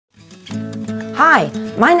Hi,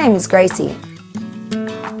 my name is Gracie.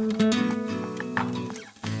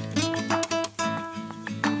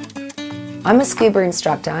 I'm a scuba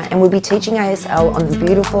instructor and will be teaching ASL on the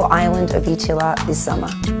beautiful island of Utila this summer.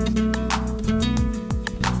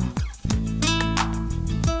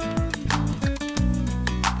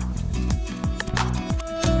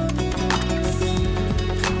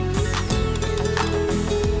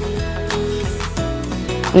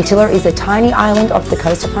 Utila is a tiny island off the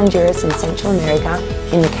coast of Honduras in Central America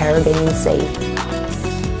in the Caribbean Sea.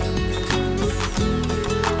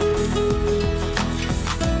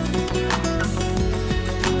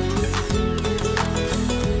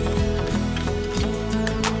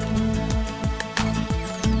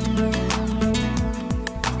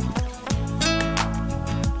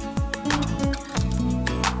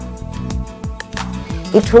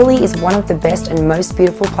 It truly is one of the best and most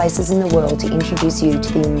beautiful places in the world to introduce you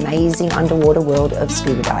to the amazing underwater world of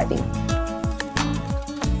scuba diving.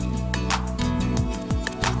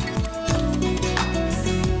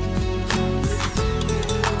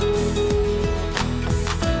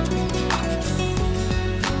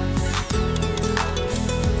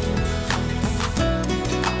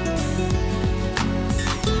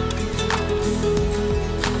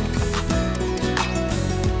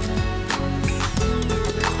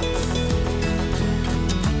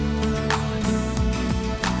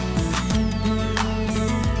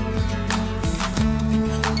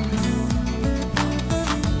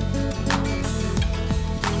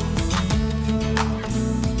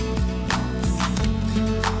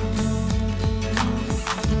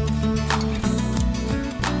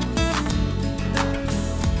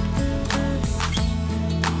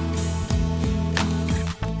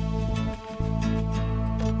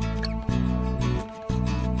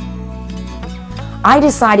 I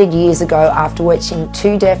decided years ago, after watching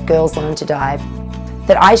two deaf girls learn to dive,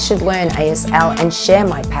 that I should learn ASL and share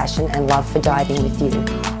my passion and love for diving with you.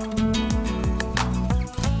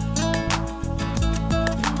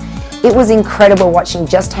 It was incredible watching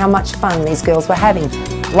just how much fun these girls were having,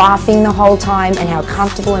 laughing the whole time, and how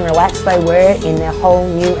comfortable and relaxed they were in their whole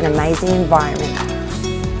new and amazing environment.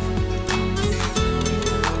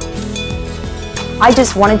 I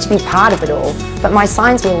just wanted to be part of it all, but my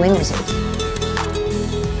signs were limited.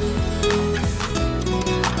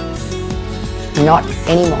 Not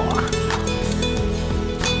anymore.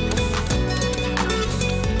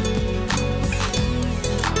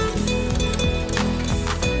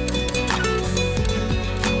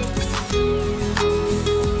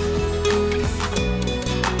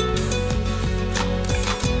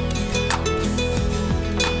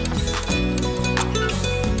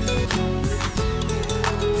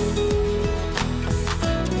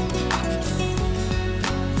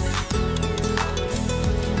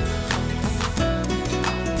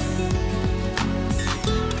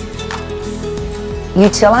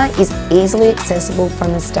 Utila is easily accessible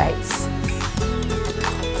from the States.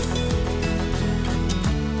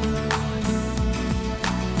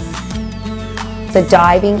 The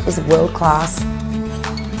diving is world class.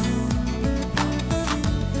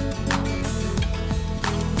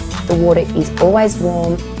 The water is always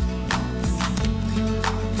warm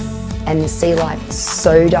and the sea life is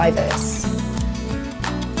so diverse.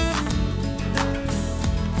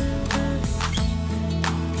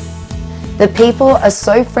 The people are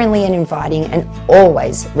so friendly and inviting and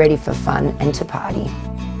always ready for fun and to party.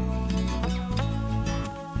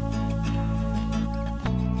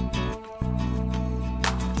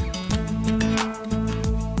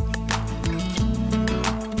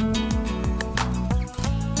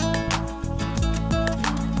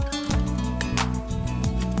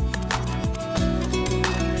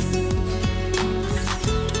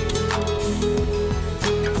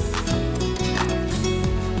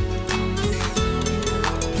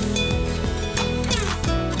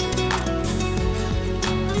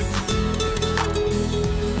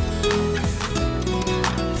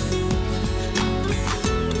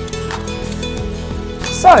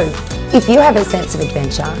 So, if you have a sense of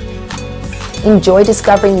adventure, enjoy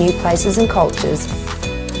discovering new places and cultures,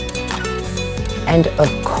 and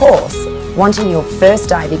of course, wanting your first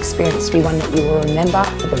dive experience to be one that you will remember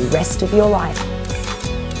for the rest of your life,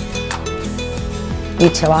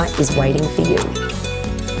 Utila is waiting for you.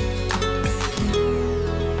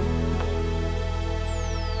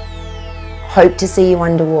 Hope to see you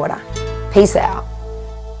underwater. Peace out.